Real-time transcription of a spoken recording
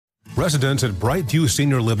Residents at Brightview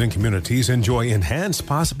Senior Living Communities enjoy enhanced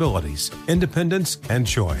possibilities, independence, and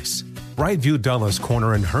choice. Brightview Dulles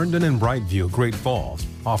Corner in Herndon and Brightview, Great Falls,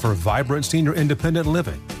 offer vibrant senior independent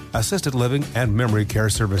living, assisted living, and memory care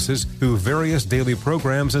services through various daily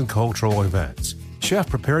programs and cultural events.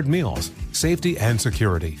 Chef-prepared meals, safety and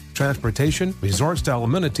security, transportation, resort-style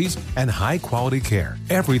amenities, and high-quality care.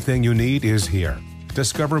 Everything you need is here.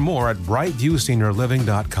 Discover more at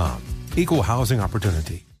brightviewseniorliving.com. Equal housing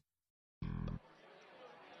opportunity.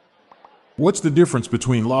 What's the difference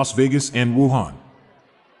between Las Vegas and Wuhan?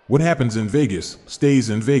 What happens in Vegas stays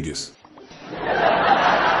in Vegas.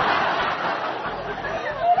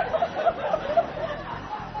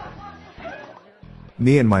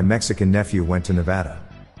 Me and my Mexican nephew went to Nevada.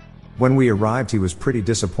 When we arrived, he was pretty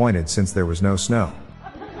disappointed since there was no snow.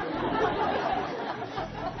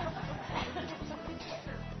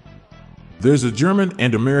 There's a German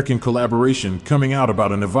and American collaboration coming out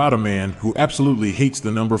about a Nevada man who absolutely hates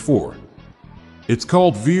the number 4. It's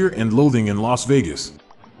called Fear and Loathing in Las Vegas.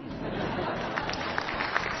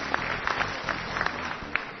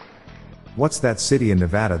 What's that city in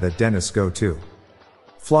Nevada that dentists go to?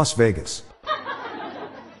 Las Vegas.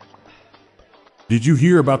 Did you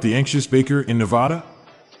hear about the anxious baker in Nevada?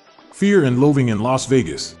 Fear and Loathing in Las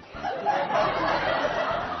Vegas.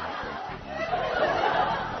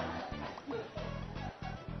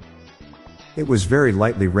 It was very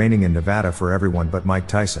lightly raining in Nevada for everyone but Mike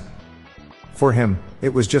Tyson. For him,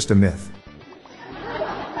 it was just a myth.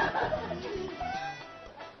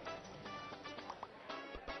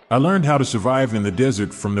 I learned how to survive in the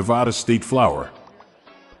desert from Nevada's state flower.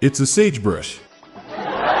 It's a sagebrush.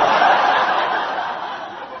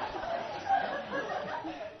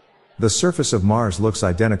 The surface of Mars looks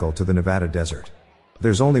identical to the Nevada desert.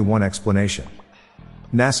 There's only one explanation.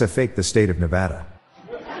 NASA faked the state of Nevada.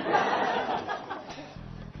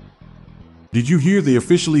 Did you hear they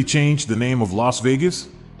officially changed the name of Las Vegas?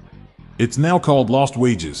 It's now called Lost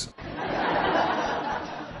Wages.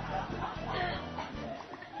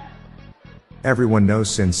 Everyone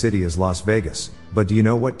knows Sin City is Las Vegas, but do you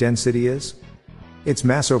know what Den City is? It's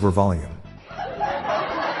mass over volume.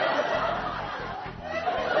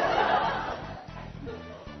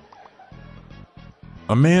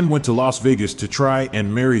 A man went to Las Vegas to try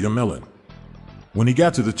and marry a melon. When he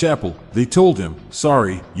got to the chapel, they told him,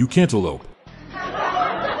 "Sorry, you can't elope."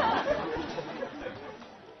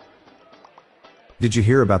 Did you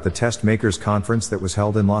hear about the test makers conference that was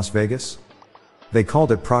held in Las Vegas? They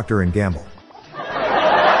called it Procter & Gamble.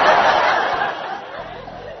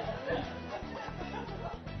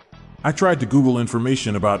 I tried to Google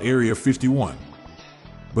information about Area 51,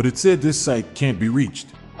 but it said this site can't be reached.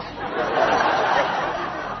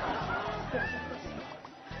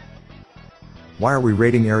 Why are we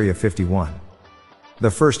raiding Area 51?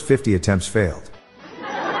 The first 50 attempts failed.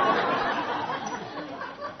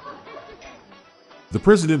 The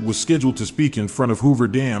president was scheduled to speak in front of Hoover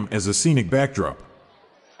Dam as a scenic backdrop.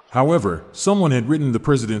 However, someone had written "The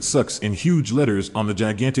President Sucks" in huge letters on the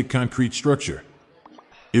gigantic concrete structure.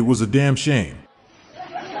 It was a damn shame.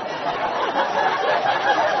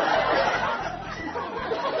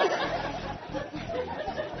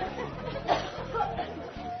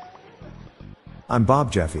 I'm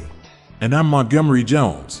Bob Jeffy. And I'm Montgomery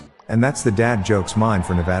Jones. And that's the Dad Jokes Mine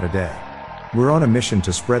for Nevada Day. We're on a mission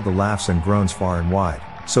to spread the laughs and groans far and wide,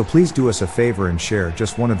 so please do us a favor and share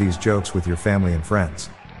just one of these jokes with your family and friends.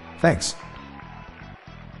 Thanks.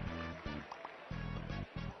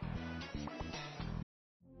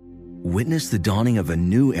 Witness the dawning of a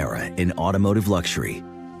new era in automotive luxury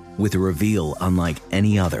with a reveal unlike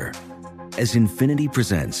any other as Infiniti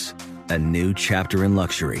presents a new chapter in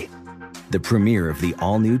luxury, the premiere of the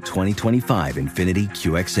all-new 2025 Infiniti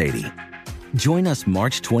QX80. Join us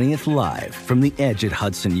March 20th live from the Edge at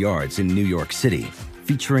Hudson Yards in New York City,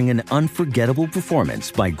 featuring an unforgettable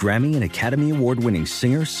performance by Grammy and Academy Award-winning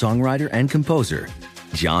singer, songwriter, and composer,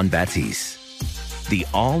 Jon Batiste. The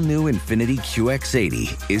all-new Infiniti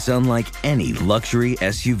QX80 is unlike any luxury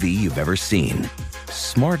SUV you've ever seen.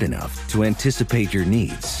 Smart enough to anticipate your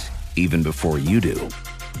needs, even before you do.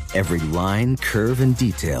 Every line, curve, and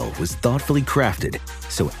detail was thoughtfully crafted,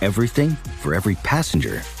 so everything for every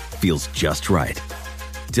passenger feels just right.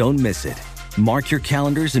 Don't miss it. Mark your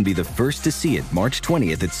calendars and be the first to see it March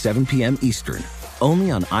 20th at 7 p.m. Eastern,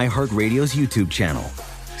 only on iHeartRadio's YouTube channel.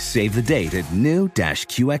 Save the date at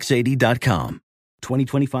new-QX80.com.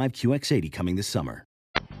 2025 QX80 coming this summer.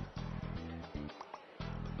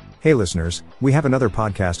 Hey listeners, we have another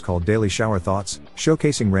podcast called Daily Shower Thoughts,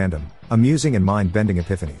 showcasing random, amusing and mind-bending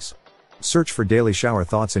epiphanies. Search for Daily Shower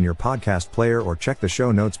Thoughts in your podcast player or check the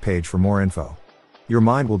show notes page for more info. Your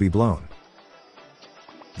mind will be blown.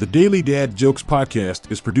 The Daily Dad Jokes podcast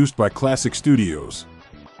is produced by Classic Studios.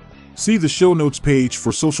 See the show notes page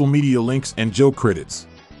for social media links and joke credits.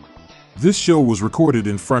 This show was recorded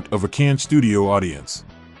in front of a canned studio audience.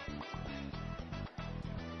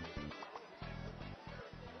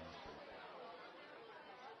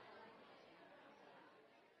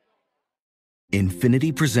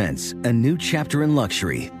 Infiniti presents a new chapter in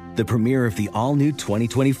luxury, the premiere of the all-new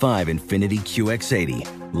 2025 Infiniti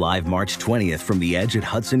QX80, live March 20th from the Edge at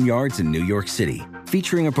Hudson Yards in New York City,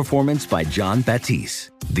 featuring a performance by Jon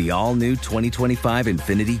Batiste. The all-new 2025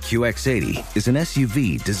 Infiniti QX80 is an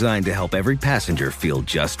SUV designed to help every passenger feel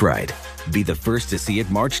just right. Be the first to see it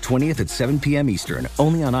March 20th at 7 p.m. Eastern,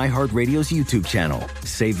 only on iHeartRadio's YouTube channel.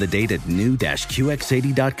 Save the date at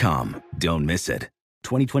new-QX80.com. Don't miss it.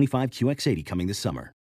 2025 QX80 coming this summer.